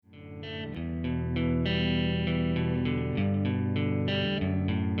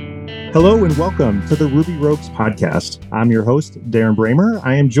Hello and welcome to the Ruby Rogues podcast. I'm your host, Darren Bramer.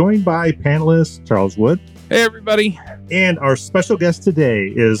 I am joined by panelist Charles Wood. Hey, everybody. And our special guest today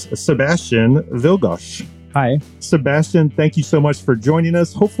is Sebastian Vilgosh. Hi. Sebastian, thank you so much for joining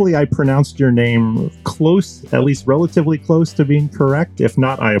us. Hopefully I pronounced your name close, at least relatively close to being correct. If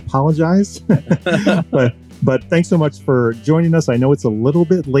not, I apologize. But thanks so much for joining us. I know it's a little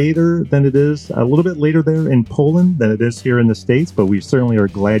bit later there in Poland than it is here in the States, but we certainly are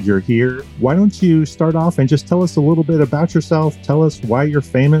glad you're here. Why don't you start off and just tell us a little bit about yourself, tell us why you're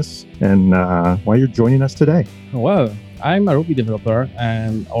famous, and why you're joining us today. Well, I'm a Ruby developer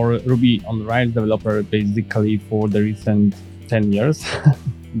or Ruby on Rails developer basically for the recent 10 years.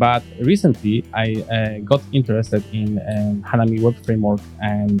 But recently, I got interested in Hanami Web Framework,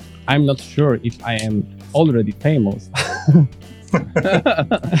 and I'm not sure if I am already famous.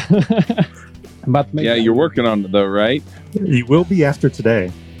 But maybe you're working on it though, right? You will be after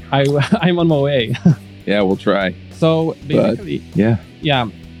today. I'm on my way. Yeah, we'll try. So basically, yeah.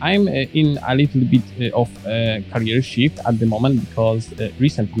 I'm in a little bit of a career shift at the moment because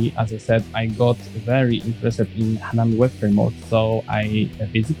recently, as I said, I got very interested in Hanami Web Framework. So I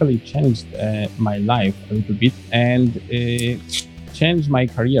basically changed my life a little bit and changed my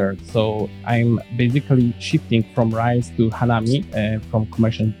career. So I'm basically shifting from Rails to Hanami from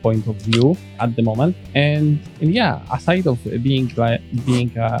commercial point of view at the moment. And aside of being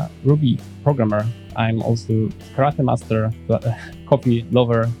a Ruby programmer, I'm also karate master, coffee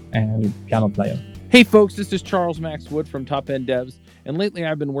lover, and piano player. Hey folks, this is Charles Max Wood from Top End Devs, and lately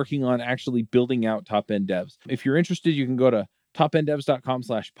I've been working on actually building out Top End Devs. If you're interested, you can go to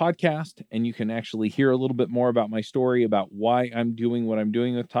topenddevs.com/podcast, and you can actually hear a little bit more about my story, about why I'm doing what I'm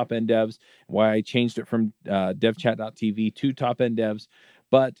doing with Top End Devs, why I changed it from devchat.tv to Top End Devs.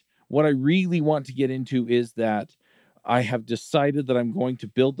 But what I really want to get into is that I have decided that I'm going to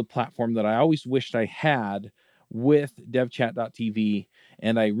build the platform that I always wished I had with devchat.tv,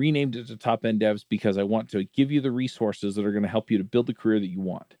 and I renamed it to Top End Devs because I want to give you the resources that are going to help you to build the career that you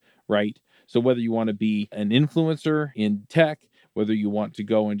want, right? So whether you want to be an influencer in tech, whether you want to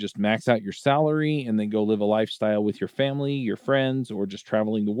go and just max out your salary and then go live a lifestyle with your family, your friends, or just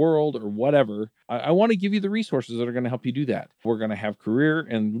traveling the world or whatever, I want to give you the resources that are going to help you do that. We're going to have career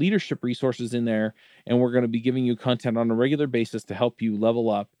and leadership resources in there, and we're going to be giving you content on a regular basis to help you level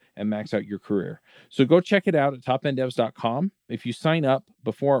up and max out your career. So go check it out at topenddevs.com. If you sign up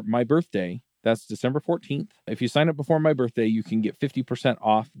before my birthday, that's December 14th. If you sign up before my birthday, you can get 50%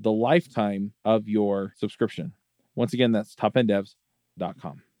 off the lifetime of your subscription. Once again, that's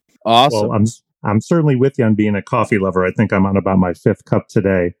topenddevs.com. Awesome. Well, I'm certainly with you on being a coffee lover. I think I'm on about my 5th cup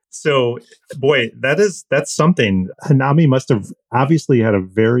today. So, boy, that's something. Hanami must have obviously had a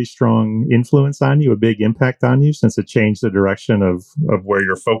very strong influence on you, a big impact on you, since it changed the direction of where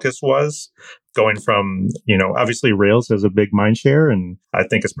your focus was. Going from, obviously Rails has a big mind share, and I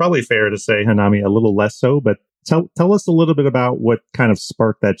think it's probably fair to say Hanami a little less so, but tell us a little bit about what kind of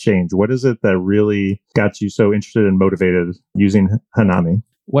sparked that change. What is it that really got you so interested and motivated using Hanami?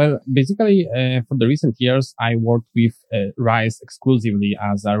 Well, basically, for the recent years, I worked with Rails exclusively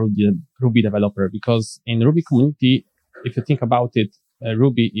as a Ruby developer, because in Ruby community, if you think about it,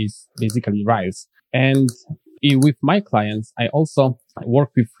 Ruby is basically Rails. And with my clients, I also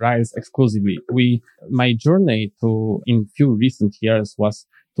work with Rails exclusively. My journey in few recent years was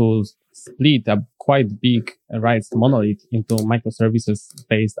to split a quite big Rails monolith into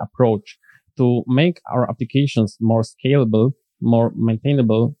microservices-based approach to make our applications more scalable, more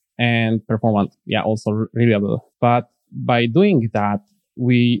maintainable, and performant. Also reliable. But by doing that,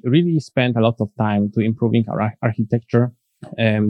 we really spent a lot of time to improving our architecture,